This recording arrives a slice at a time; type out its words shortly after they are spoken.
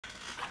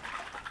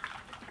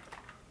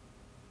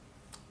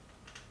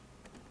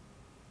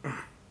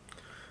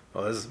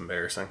Oh, this is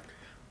embarrassing.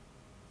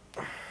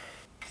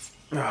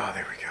 Oh,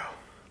 there we go.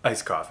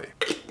 Iced coffee.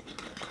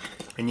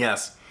 And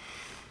yes,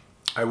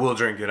 I will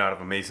drink it out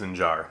of a mason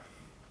jar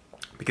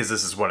because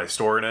this is what I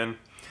store it in,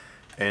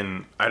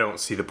 and I don't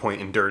see the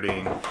point in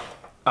dirtying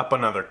up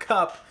another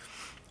cup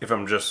if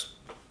I'm just,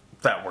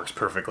 that works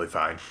perfectly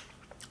fine.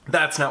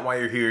 That's not why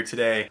you're here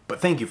today,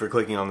 but thank you for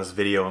clicking on this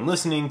video and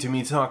listening to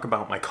me talk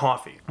about my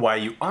coffee. Why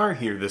you are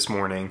here this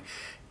morning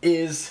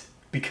is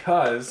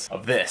because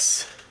of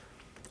this.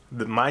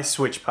 My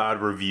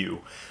SwitchPod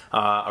review.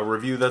 A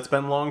review that's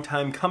been a long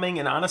time coming,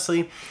 and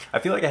honestly, I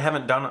feel like I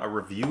haven't done a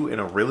review in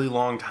a really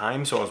long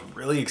time, so I was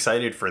really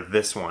excited for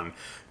this one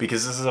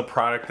because this is a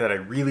product that I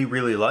really,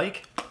 really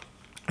like.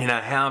 And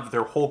I have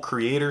their whole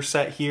creator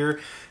set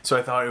here, so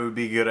I thought it would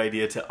be a good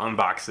idea to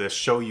unbox this,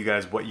 show you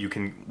guys what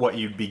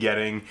you'd be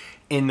getting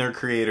in their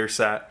creator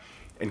set,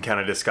 and kind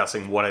of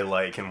discussing what I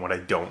like and what I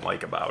don't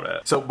like about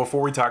it. So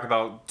before we talk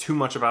about too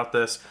much about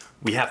this,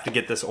 we have to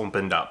get this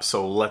opened up.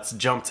 So let's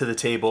jump to the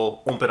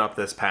table, open up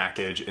this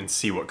package, and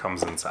see what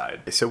comes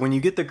inside. So when you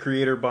get the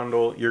creator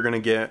bundle, you're gonna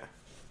get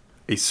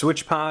a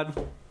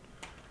SwitchPod,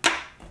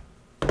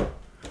 the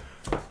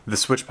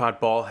SwitchPod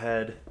ball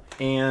head,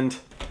 and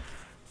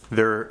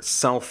their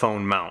cell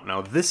phone mount.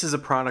 Now this is a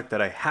product that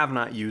I have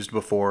not used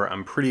before.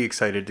 I'm pretty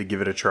excited to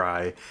give it a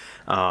try.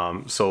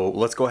 So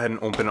let's go ahead and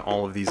open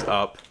all of these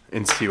up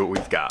and see what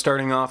we've got.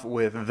 Starting off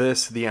with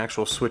this, the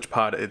actual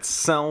SwitchPod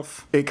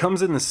itself. It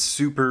comes in this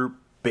super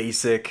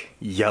basic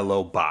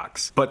yellow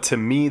box, but to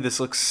me this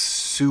looks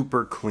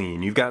super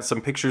clean. You've got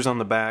some pictures on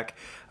the back,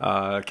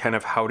 kind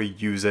of how to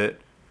use it,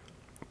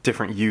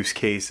 different use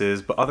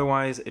cases, but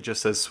otherwise it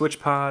just says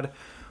SwitchPod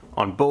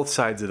on both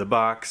sides of the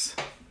box.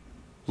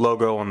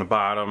 Logo on the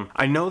bottom.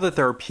 I know that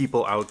there are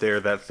people out there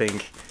that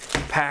think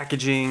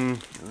packaging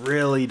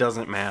really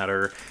doesn't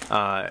matter.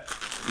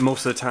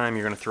 Most of the time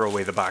you're gonna throw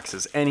away the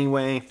boxes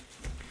anyway.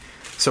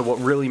 So what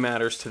really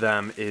matters to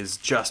them is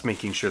just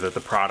making sure that the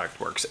product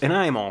works, and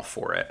I am all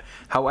for it.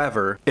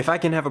 However, if I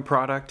can have a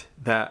product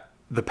that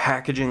the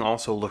packaging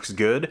also looks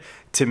good,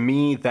 to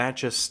me that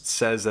just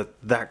says that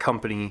that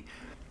company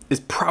is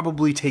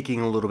probably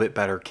taking a little bit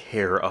better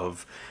care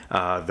of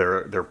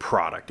their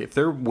product. If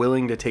they're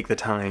willing to take the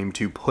time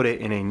to put it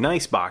in a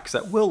nice box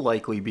that will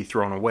likely be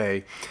thrown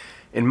away,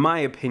 in my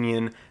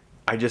opinion,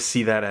 I just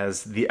see that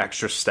as the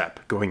extra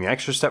step, going the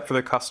extra step for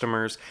their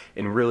customers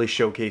and really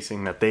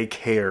showcasing that they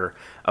care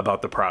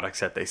about the products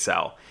that they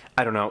sell.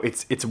 I don't know,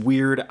 it's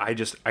weird. I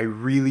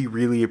really,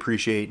 really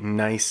appreciate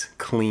nice,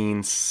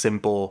 clean,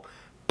 simple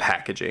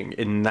packaging,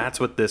 and that's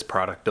what this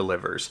product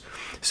delivers.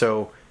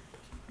 So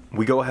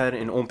we go ahead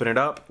and open it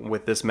up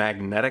with this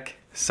magnetic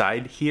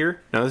side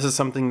here. Now this is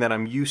something that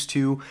I'm used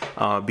to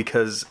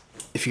because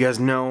if you guys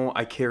know,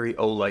 I carry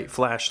Olight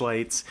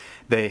flashlights.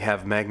 They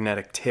have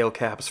magnetic tail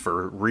caps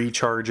for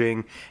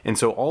recharging, and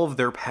so all of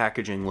their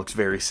packaging looks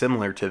very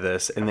similar to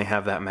this, and they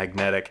have that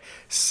magnetic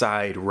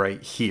side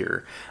right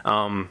here.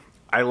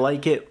 I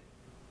like it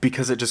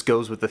because it just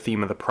goes with the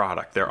theme of the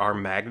product. There are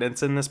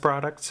magnets in this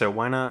product, so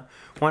why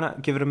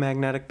not give it a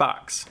magnetic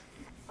box?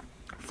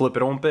 Flip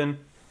it open.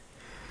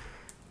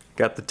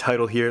 Got the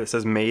title here that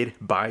says made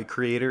by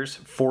creators,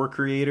 for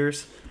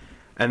creators,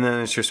 and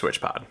then it's your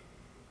SwitchPod.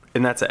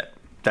 And that's it.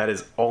 That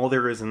is all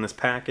there is in this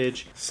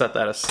package. Set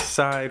that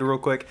aside real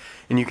quick,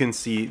 and you can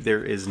see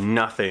there is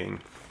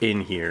nothing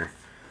in here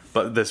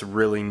but this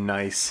really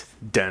nice,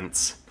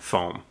 dense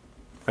foam.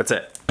 That's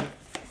it.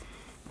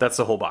 That's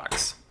the whole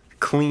box.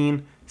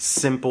 Clean,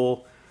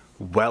 simple,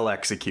 well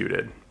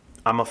executed.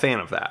 I'm a fan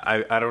of that.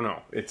 I don't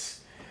know.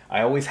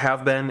 I always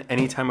have been.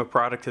 Anytime a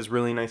product has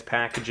really nice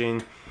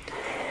packaging,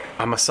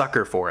 I'm a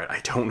sucker for it.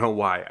 I don't know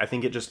why. I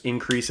think it just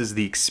increases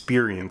the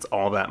experience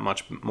all that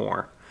much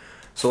more.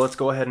 So let's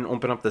go ahead and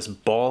open up this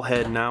ball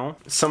head now.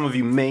 Some of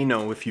you may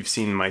know if you've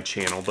seen my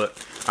channel,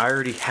 but I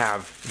already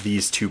have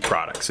these two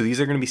products. So these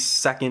are gonna be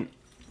second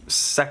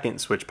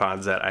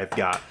SwitchPods that I've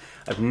got.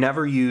 I've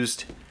never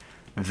used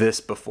this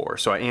before,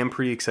 so I am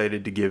pretty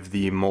excited to give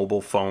the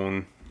mobile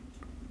phone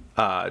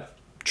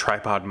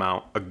tripod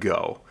mount a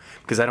go,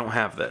 because I don't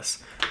have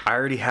this. I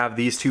already have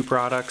these two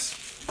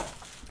products.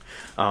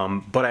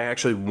 But I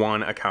actually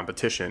won a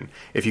competition.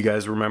 If you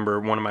guys remember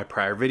one of my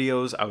prior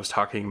videos, I was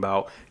talking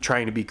about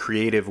trying to be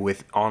creative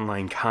with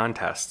online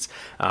contests.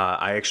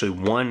 I actually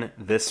won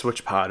this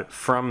SwitchPod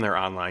from their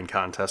online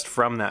contest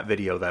from that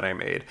video that I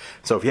made.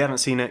 So if you haven't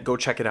seen it, go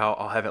check it out.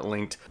 I'll have it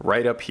linked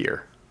right up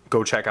here.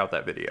 Go check out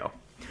that video.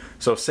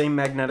 So same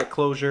magnetic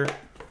closure,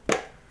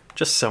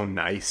 just so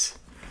nice.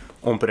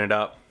 Open it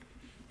up,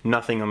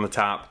 nothing on the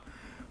top,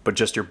 but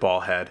just your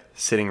ball head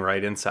sitting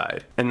right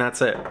inside. And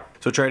that's it.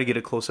 So try to get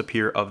a close up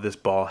here of this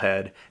ball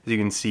head. As you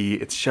can see,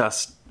 it's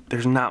just,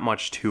 there's not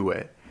much to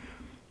it.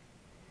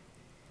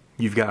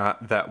 You've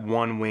got that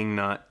one wing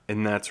nut,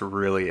 and that's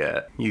really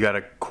it. You got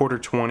a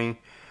 1/4-20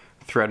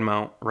 thread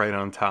mount right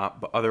on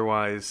top, but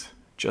otherwise,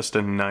 just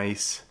a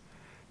nice,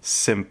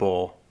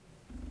 simple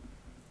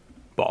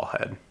ball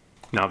head.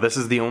 Now this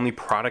is the only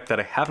product that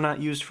I have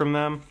not used from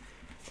them,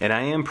 and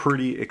I am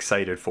pretty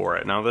excited for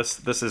it. Now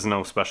this is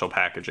no special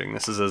packaging.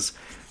 This is as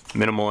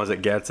minimal as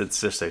it gets.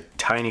 It's just a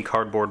tiny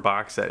cardboard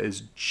box that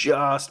is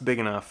just big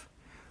enough,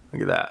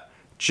 look at that,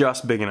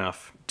 just big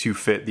enough to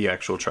fit the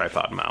actual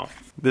tripod mount.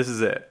 This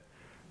is it,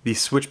 the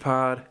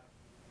SwitchPod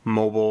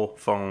mobile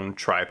phone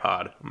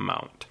tripod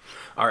mount.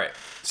 All right,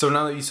 so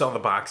now that you saw the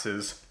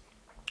boxes,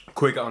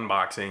 quick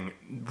unboxing,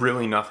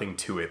 really nothing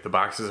to it. The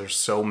boxes are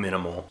so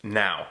minimal.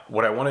 Now,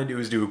 what I want to do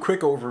is do a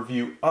quick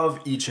overview of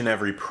each and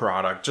every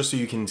product, just so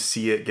you can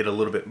see it, get a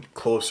little bit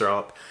closer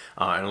up,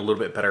 and a little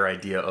bit better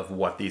idea of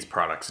what these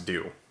products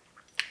do.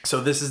 So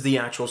this is the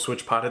actual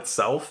SwitchPod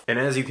itself, and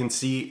as you can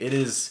see,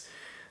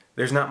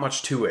 there's not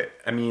much to it.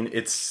 I mean,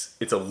 it's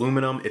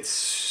aluminum, it's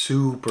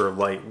super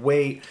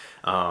lightweight,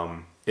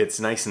 it's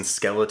nice and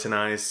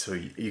skeletonized, so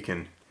you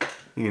can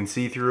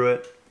see through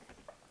it.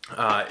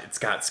 It's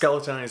got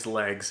skeletonized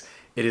legs.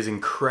 It is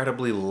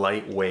incredibly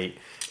lightweight.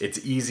 It's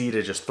easy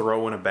to just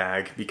throw in a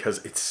bag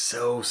because it's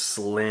so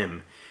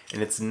slim,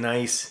 and it's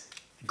nice,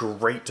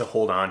 great to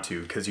hold on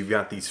to because you've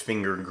got these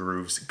finger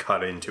grooves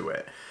cut into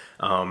it.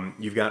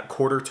 You've got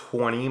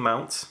 1/4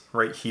 mounts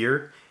right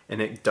here,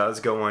 and it does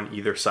go on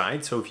either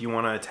side. So if you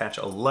want to attach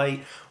a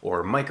light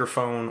or a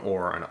microphone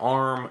or an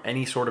arm,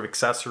 any sort of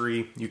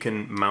accessory, you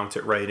can mount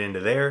it right into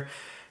there.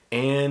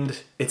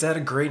 And it's at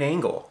a great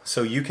angle,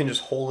 so you can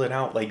just hold it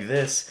out like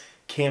this,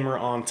 camera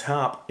on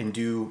top, and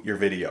do your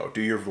video,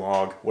 do your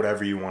vlog,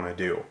 whatever you want to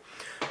do.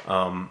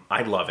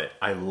 I love it.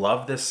 I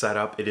love this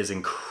setup. It is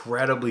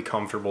incredibly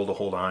comfortable to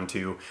hold on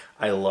to.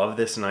 I love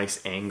this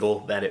nice angle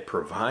that it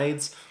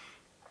provides,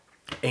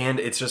 and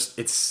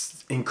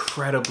it's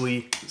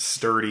incredibly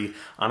sturdy.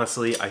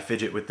 Honestly, I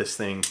fidget with this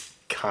thing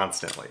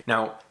constantly.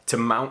 Now, to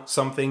mount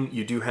something,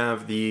 you do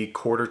have the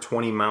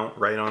 1/4 mount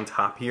right on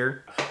top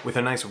here with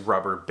a nice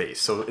rubber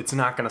base. So it's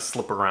not gonna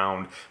slip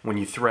around when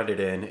you thread it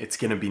in. It's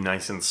gonna be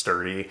nice and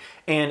sturdy.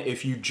 And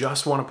if you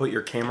just wanna put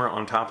your camera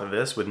on top of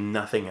this with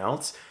nothing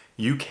else,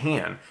 you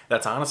can.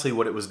 That's honestly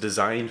what it was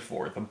designed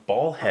for. The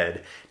ball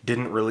head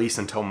didn't release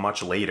until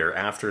much later,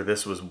 after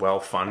this was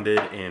well funded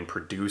and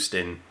produced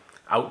and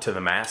out to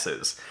the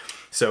masses.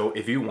 So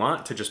if you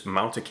want to just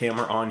mount a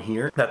camera on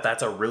here,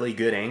 that's a really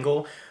good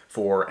angle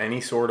for any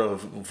sort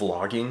of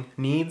vlogging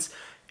needs,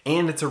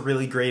 and it's a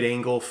really great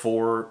angle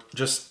for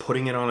just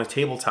putting it on a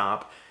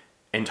tabletop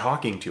and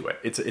talking to it.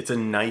 It's a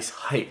nice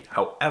height.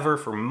 However,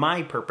 for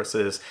my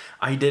purposes,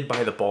 I did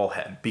buy the ball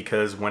head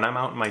because when I'm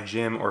out in my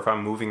gym or if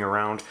I'm moving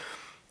around,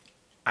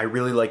 I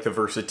really like the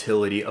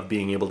versatility of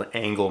being able to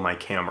angle my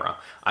camera.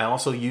 I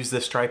also use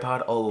this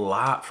tripod a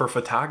lot for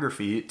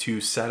photography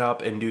to set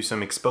up and do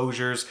some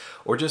exposures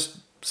or just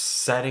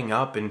setting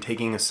up and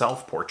taking a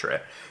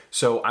self-portrait.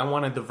 So I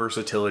wanted the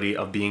versatility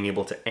of being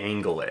able to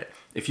angle it.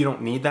 If you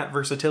don't need that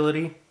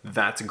versatility,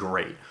 that's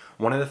great.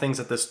 One of the things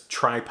that this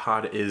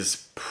tripod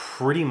is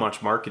pretty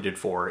much marketed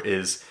for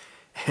is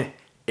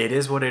it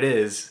is what it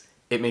is.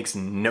 It makes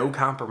no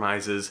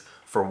compromises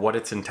for what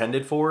it's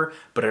intended for,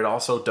 but it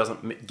also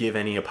doesn't give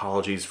any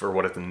apologies for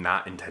what it's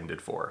not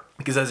intended for.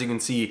 Because as you can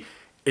see,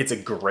 it's a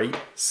great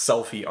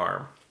selfie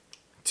arm.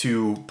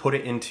 To put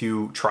it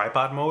into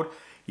tripod mode,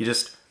 you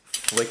just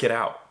flick it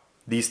out.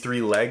 These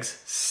 3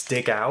 legs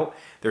stick out.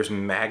 There's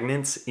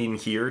magnets in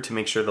here to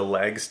make sure the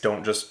legs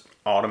don't just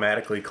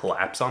automatically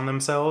collapse on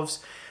themselves.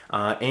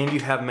 And you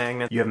have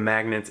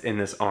magnets in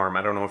this arm.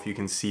 I don't know if you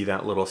can see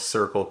that little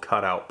circle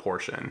cutout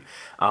portion,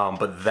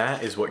 but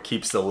that is what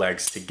keeps the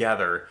legs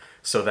together,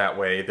 so that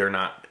way they're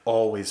not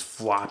always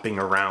flopping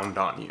around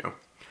on you.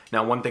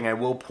 Now, one thing I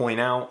will point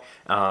out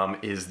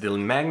is the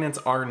magnets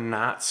are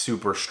not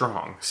super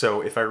strong.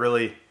 So if I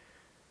really,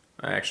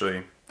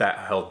 actually, that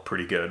held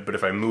pretty good, but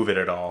if I move it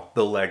at all,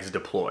 the legs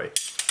deploy.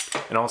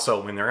 And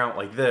also, when they're out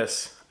like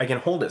this, I can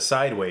hold it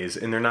sideways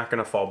and they're not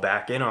gonna fall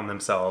back in on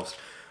themselves,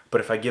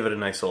 but if I give it a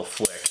nice little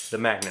flick, the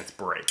magnets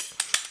break.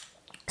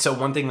 So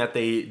one thing that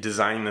they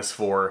designed this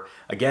for,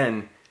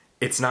 again,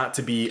 it's not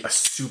to be a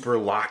super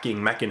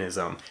locking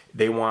mechanism.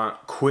 They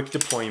want quick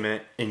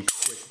deployment and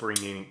quick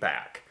bringing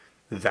back.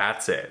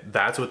 That's it.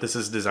 That's what this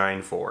is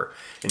designed for.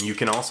 And you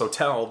can also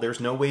tell there's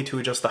no way to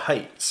adjust the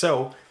height.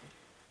 So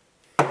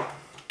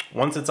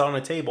once it's on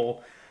a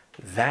table,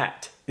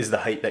 that is the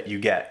height that you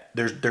get.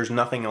 There's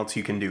nothing else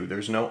you can do.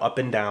 There's no up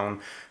and down.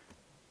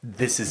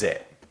 This is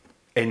it.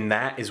 And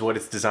that is what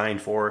it's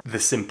designed for. The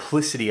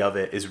simplicity of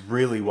it is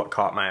really what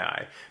caught my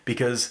eye,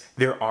 because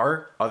there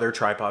are other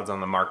tripods on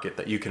the market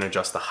that you can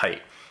adjust the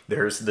height.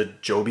 There's the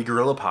Joby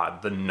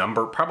GorillaPod,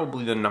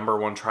 probably the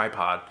 #1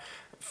 tripod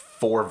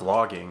for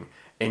vlogging,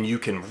 and you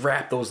can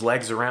wrap those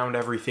legs around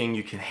everything.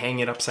 You can hang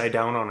it upside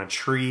down on a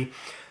tree.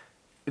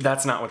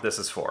 That's not what this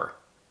is for.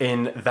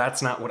 And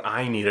that's not what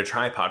I need a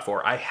tripod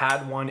for. I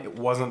had one, it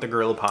wasn't the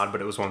GorillaPod,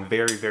 but it was one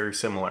very, very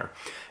similar.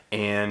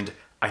 And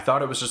I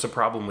thought it was just a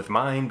problem with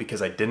mine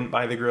because I didn't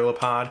buy the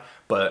GorillaPod,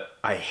 but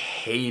I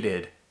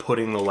hated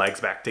putting the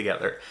legs back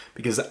together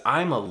because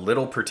I'm a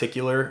little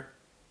particular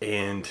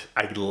and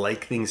I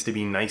like things to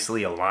be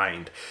nicely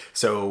aligned.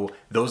 So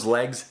those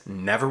legs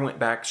never went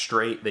back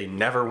straight. They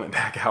never went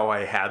back how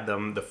I had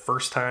them the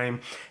first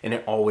time, and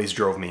it always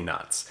drove me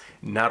nuts.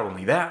 Not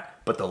only that,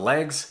 but the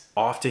legs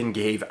often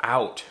gave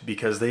out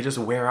because they just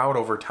wear out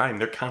over time.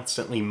 They're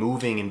constantly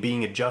moving and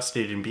being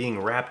adjusted and being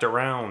wrapped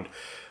around.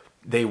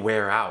 They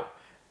wear out.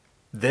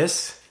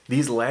 These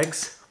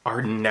legs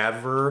are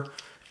never,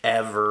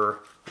 ever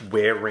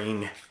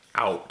wearing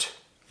out.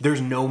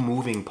 There's no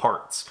moving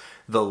parts.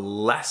 The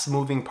less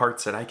moving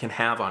parts that I can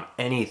have on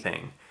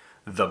anything,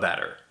 the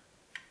better.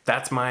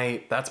 That's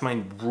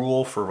my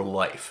rule for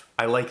life.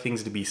 I like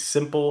things to be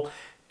simple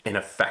and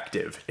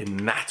effective,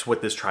 and that's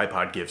what this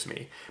tripod gives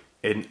me.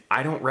 And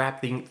I don't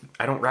wrap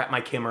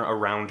my camera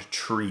around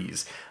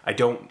trees. I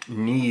don't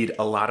need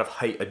a lot of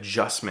height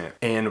adjustment.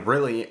 And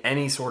really,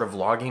 any sort of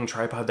vlogging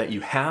tripod that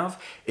you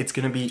have, it's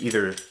gonna be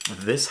either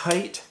this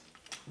height,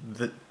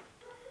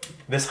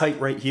 this height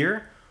right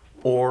here,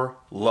 or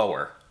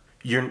lower.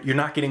 You're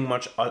not getting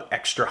much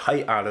extra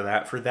height out of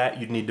that. For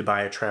that, you'd need to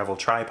buy a travel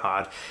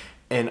tripod.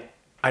 And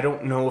I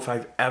don't know if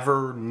I've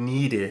ever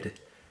needed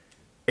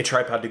a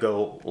tripod to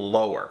go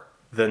lower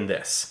than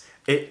this.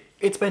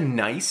 It's been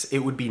nice. It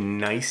would be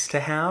nice to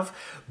have,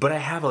 but I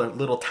have a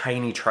little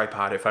tiny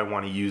tripod if I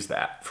want to use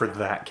that for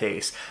that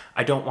case.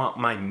 I don't want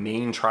my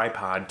main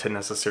tripod to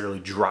necessarily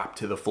drop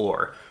to the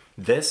floor.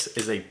 This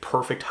is a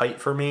perfect height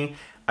for me.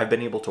 I've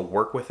been able to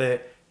work with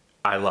it.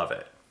 I love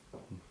it.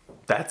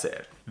 That's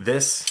it.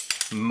 This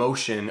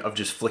motion of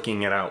just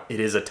flicking it out, it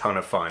is a ton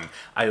of fun.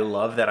 I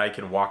love that I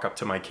can walk up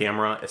to my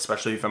camera,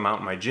 especially if I'm out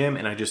in my gym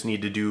and I just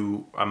need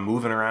to I'm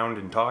moving around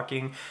and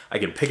talking. I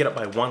can pick it up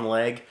by one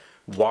leg,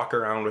 walk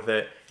around with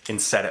it,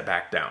 and set it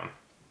back down.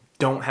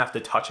 Don't have to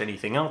touch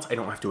anything else. I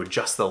don't have to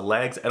adjust the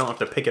legs. I don't have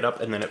to pick it up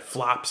and then it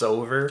flops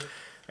over.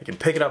 I can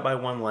pick it up by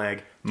one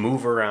leg,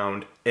 move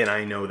around, and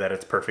I know that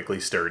it's perfectly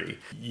sturdy.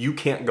 You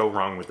can't go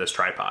wrong with this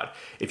tripod.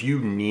 If you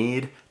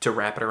need to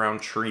wrap it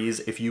around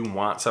trees, if you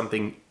want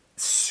something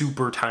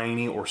super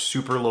tiny or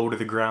super low to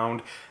the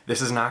ground,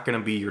 this is not gonna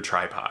be your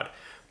tripod.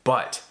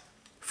 But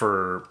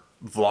for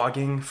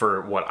vlogging,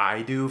 for what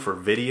I do, for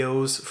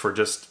videos, for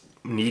just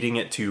needing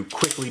it to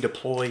quickly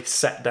deploy,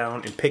 set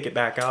down, and pick it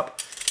back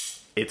up,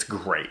 it's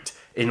great.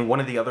 And one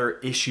of the other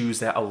issues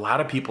that a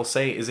lot of people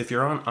say is if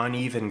you're on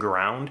uneven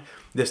ground,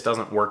 this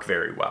doesn't work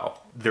very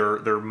well.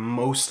 They're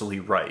mostly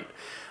right.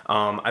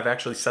 I've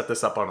actually set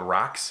this up on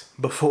rocks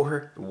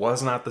before. It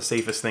was not the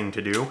safest thing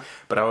to do,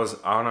 but I was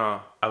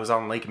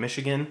on Lake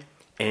Michigan,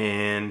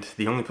 and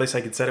the only place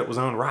I could set it was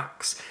on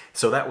rocks.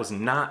 So that was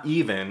not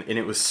even, and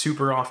it was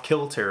super off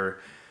kilter,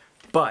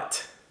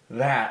 but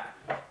that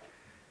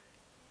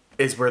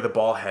is where the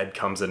ball head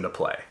comes into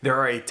play. There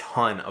are a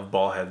ton of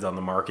ball heads on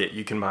the market.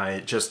 You can buy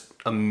just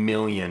a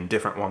million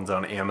different ones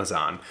on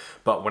Amazon.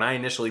 But when I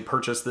initially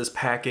purchased this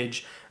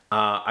package,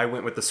 I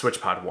went with the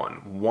SwitchPod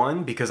one.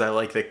 One, because I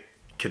like the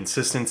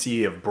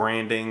consistency of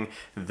branding.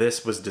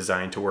 This was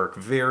designed to work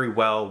very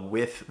well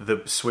with the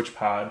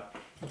SwitchPod,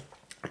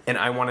 and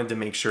I wanted to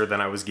make sure that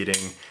I was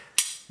getting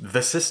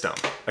the system.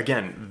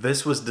 Again,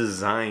 this was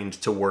designed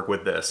to work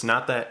with this.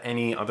 Not that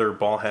any other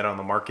ball head on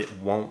the market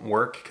won't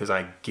work, because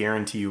I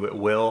guarantee you it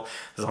will,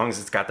 as long as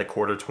it's got the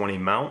 1/4-20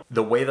 mount.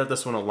 The way that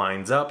this one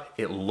aligns up,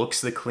 it looks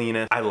the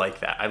cleanest. I like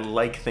that. I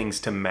like things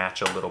to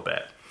match a little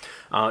bit.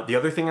 The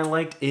other thing I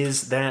liked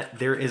is that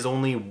there is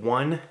only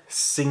one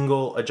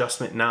single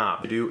adjustment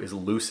knob. To do is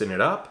loosen it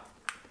up,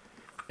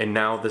 and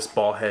now this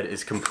ball head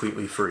is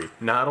completely free.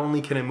 Not only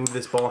can I move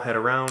this ball head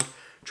around,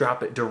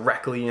 drop it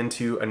directly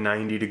into a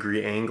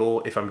 90-degree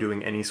angle if I'm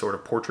doing any sort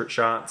of portrait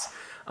shots,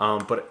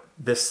 but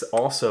this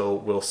also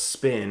will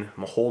spin.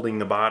 I'm holding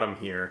the bottom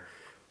here.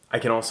 I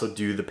can also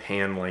do the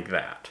pan like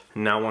that.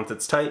 Now once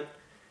it's tight,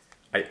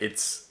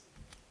 it's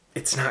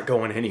not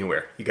going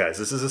anywhere, you guys.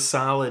 This is a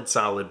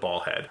solid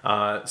ball head.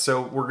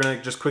 So we're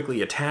gonna just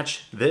quickly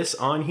attach this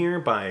on here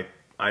by,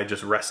 I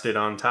just rest it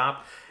on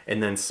top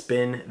and then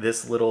spin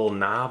this little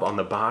knob on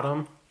the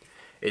bottom.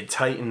 It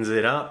tightens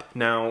it up.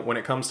 Now, when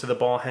it comes to the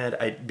ball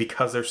head,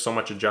 because there's so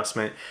much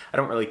adjustment, I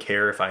don't really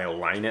care if I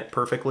align it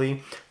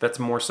perfectly. That's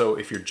more so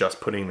if you're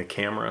just putting the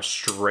camera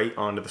straight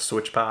onto the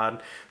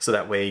SwitchPod, so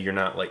that way you're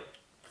not like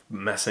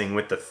messing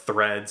with the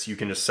threads. You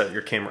can just set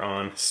your camera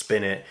on,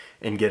 spin it,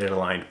 and get it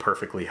aligned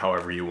perfectly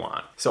however you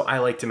want. So I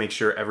like to make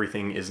sure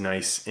everything is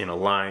nice and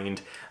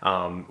aligned,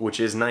 which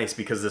is nice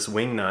because this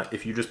wing nut,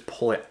 if you just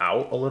pull it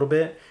out a little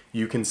bit,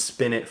 you can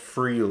spin it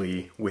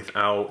freely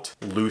without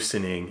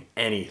loosening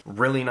any.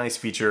 Really nice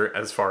feature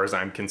as far as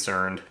I'm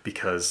concerned,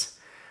 because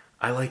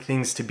I like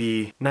things to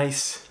be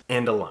nice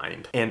and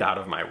aligned and out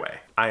of my way.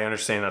 I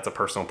understand that's a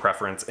personal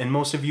preference and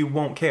most of you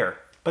won't care,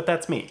 but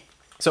that's me.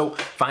 So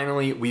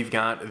finally, we've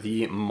got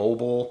the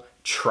mobile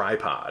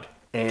tripod.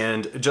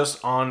 And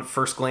just on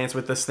first glance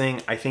with this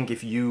thing, I think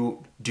if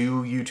you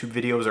do YouTube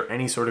videos or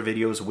any sort of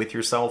videos with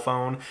your cell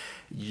phone,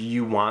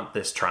 you want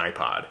this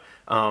tripod.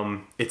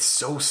 It's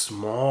so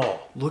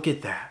small. Look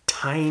at that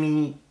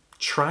tiny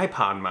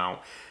tripod mount,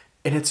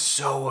 and it's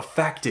so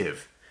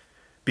effective.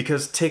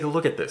 Because take a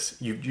look at this.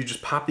 You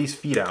just pop these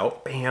feet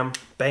out, bam,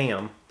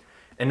 bam,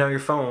 and now your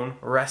phone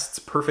rests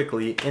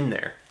perfectly in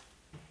there.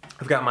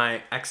 I've got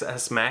my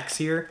XS Max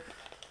here.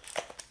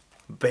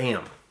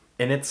 Bam.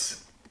 And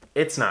it's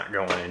not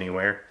going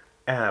anywhere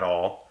at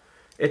all.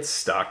 It's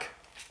stuck.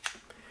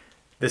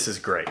 This is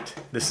great.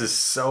 This is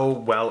so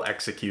well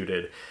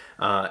executed.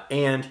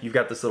 And you've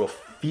got this little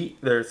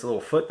there's a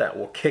little foot that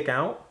will kick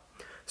out.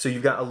 So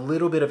you've got a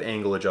little bit of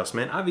angle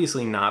adjustment.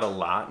 Obviously not a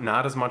lot,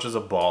 not as much as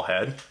a ball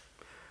head.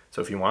 So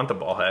if you want the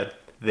ball head,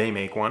 they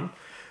make one.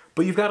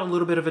 But you've got a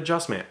little bit of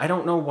adjustment. I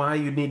don't know why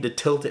you'd need to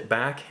tilt it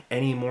back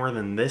any more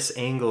than this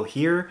angle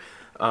here.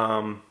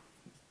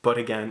 But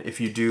again,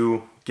 if you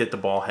do get the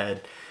ball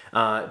head,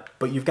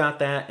 but you've got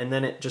that, and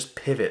then it just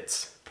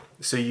pivots.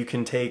 So you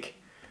can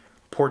take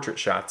portrait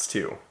shots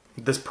too.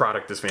 This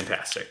product is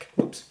fantastic.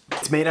 Oops.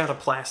 It's made out of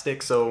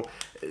plastic, so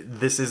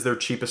this is their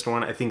cheapest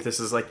one. I think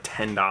this is like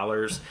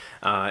 $10.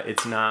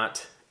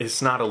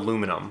 It's not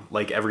aluminum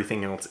like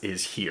everything else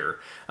is here.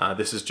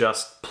 This is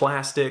just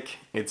plastic.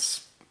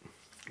 It's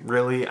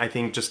really, I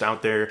think, just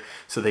out there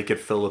so they could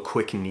fill a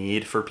quick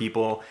need for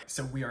people.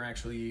 So we are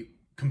actually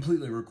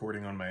completely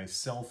recording on my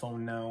cell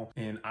phone now,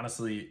 and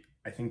honestly,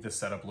 I think this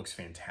setup looks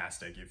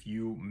fantastic. If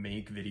you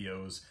make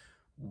videos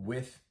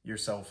with your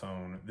cell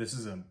phone, this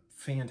is a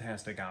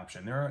fantastic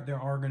option. There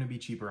are going to be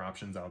cheaper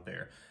options out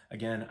there.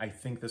 Again, I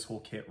think this whole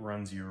kit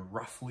runs you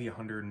roughly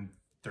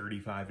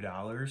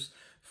 $135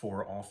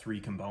 for all three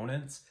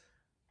components,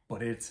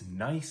 but it's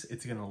nice.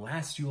 It's going to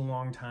last you a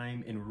long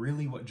time, and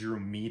really what drew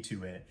me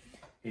to it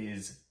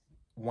is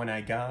when I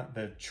got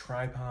the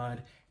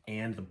tripod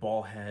and the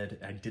ball head.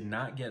 I did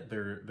not get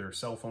their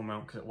cell phone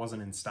mount because it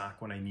wasn't in stock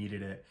when I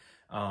needed it.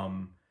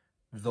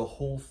 The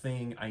whole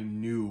thing I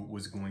knew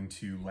was going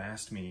to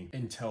last me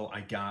until I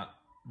got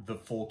the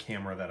full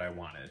camera that I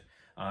wanted.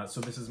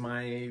 So this is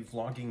my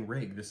vlogging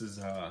rig. This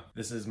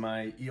is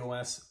my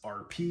EOS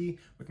RP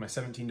with my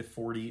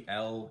 17-40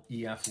 L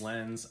EF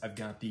lens. I've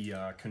got the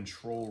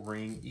control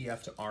ring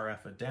EF to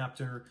RF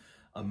adapter,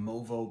 a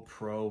Movo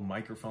Pro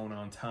microphone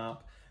on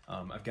top.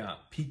 I've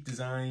got Peak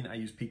Design. I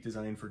use Peak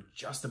Design for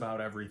just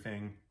about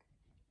everything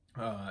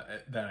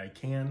that I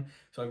can.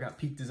 So I've got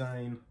Peak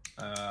Design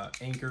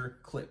anchor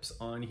clips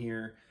on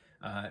here.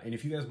 And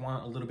if you guys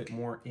want a little bit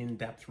more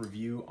in-depth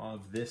review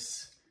of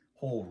this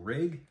whole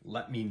rig,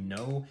 let me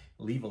know.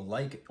 Leave a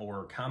like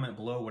or comment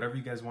below, whatever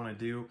you guys want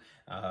to do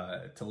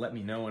to let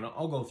me know, and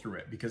I'll go through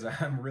it because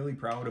I'm really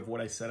proud of what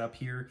I set up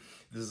here.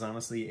 This is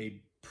honestly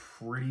a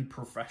pretty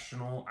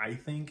professional, I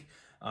think,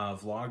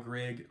 vlog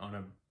rig on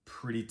a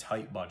pretty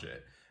tight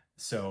budget.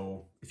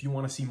 So if you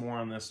want to see more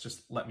on this,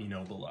 just let me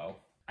know below.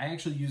 I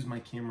actually use my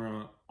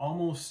camera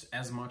almost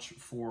as much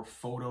for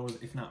photos,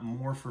 if not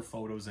more for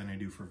photos than I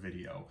do for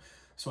video.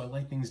 So I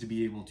like things to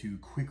be able to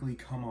quickly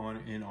come on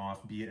and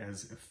off, be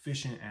as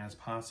efficient as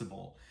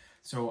possible.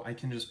 So I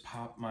can just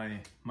pop my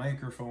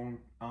microphone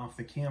off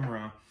the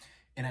camera,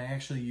 and I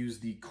actually use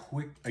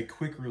a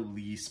quick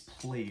release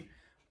plate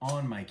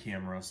on my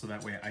camera, so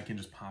that way I can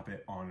just pop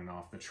it on and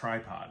off the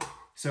tripod.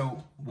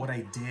 So what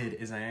I did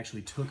is I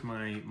actually took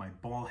my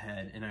ball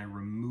head and I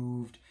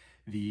removed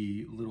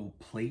the little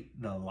plate,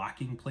 the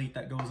locking plate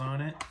that goes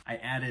on it. I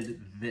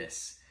added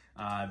this.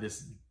 I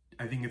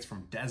think it's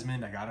from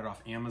Desmond. I got it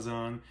off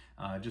Amazon.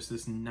 Just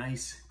this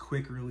nice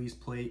quick release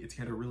plate. It's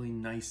got a really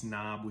nice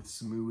knob with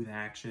smooth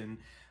action.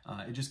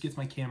 It just gets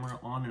my camera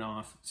on and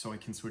off so I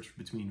can switch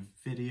between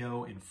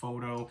video and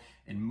photo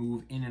and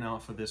move in and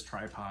out of this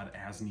tripod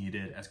as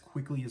needed as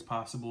quickly as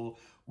possible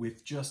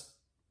with just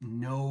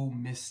no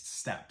missed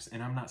steps.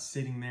 And I'm not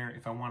sitting there,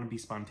 if I want to be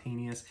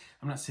spontaneous,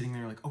 I'm not sitting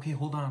there like, okay,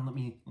 hold on, let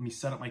me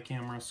set up my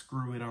camera,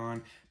 screw it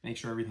on, make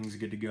sure everything's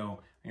good to go.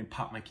 I can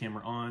pop my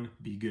camera on,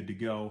 be good to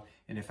go.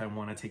 And if I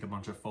want to take a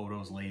bunch of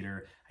photos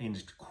later, I can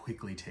just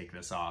quickly take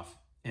this off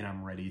and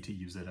I'm ready to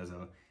use it as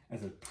a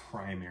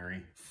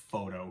primary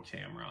photo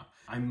camera.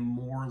 I'm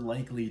more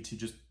likely to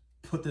just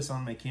put this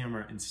on my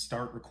camera and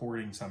start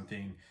recording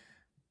something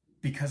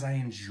because I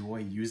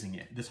enjoy using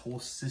it. This whole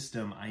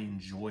system I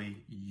enjoy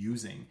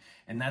using,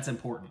 and that's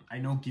important. I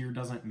know gear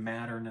doesn't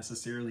matter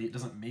necessarily. It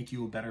doesn't make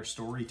you a better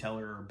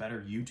storyteller or a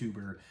better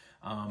YouTuber,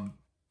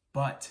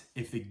 but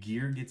if the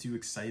gear gets you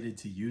excited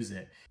to use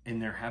it,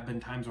 and there have been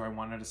times where I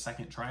wanted a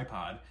second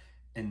tripod,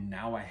 and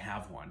now I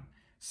have one.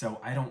 So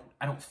I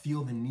don't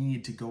feel the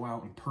need to go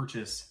out and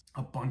purchase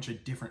a bunch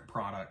of different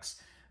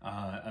products,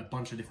 a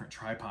bunch of different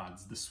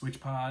tripods. The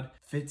SwitchPod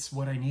fits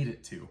what I need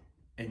it to,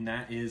 and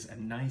that is a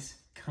nice,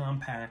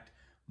 compact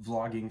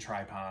vlogging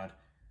tripod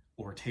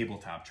or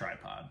tabletop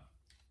tripod.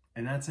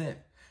 And that's it.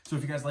 So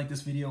if you guys like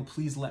this video,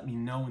 please let me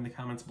know in the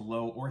comments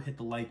below or hit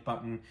the like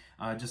button.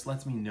 Just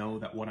lets me know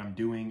that what I'm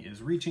doing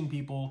is reaching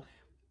people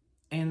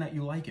and that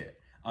you like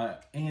it.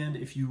 And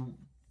if you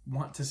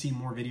want to see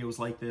more videos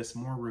like this,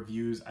 more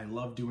reviews, I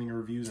love doing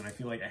reviews and I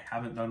feel like I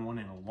haven't done one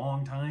in a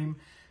long time.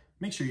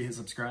 Make sure you hit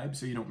subscribe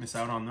so you don't miss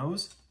out on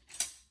those.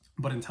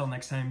 But until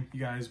next time, you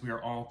guys, we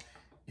are all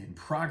in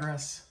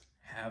progress.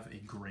 Have a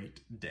great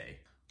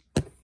day.